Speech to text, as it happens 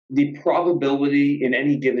the probability in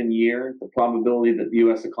any given year, the probability that the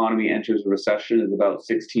US economy enters a recession is about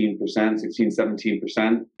 16%, 16,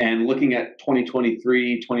 17%. And looking at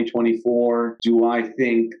 2023, 2024, do I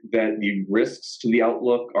think that the risks to the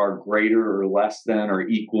outlook are greater or less than or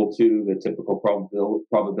equal to the typical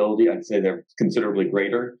probability? I'd say they're considerably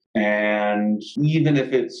greater. And even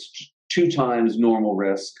if it's 2 times normal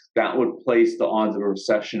risk, that would place the odds of a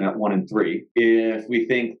recession at 1 in 3. If we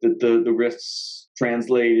think that the risks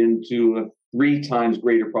translate into a 3 times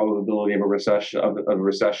greater probability of a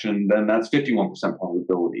recession, then that's 51%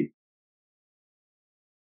 probability.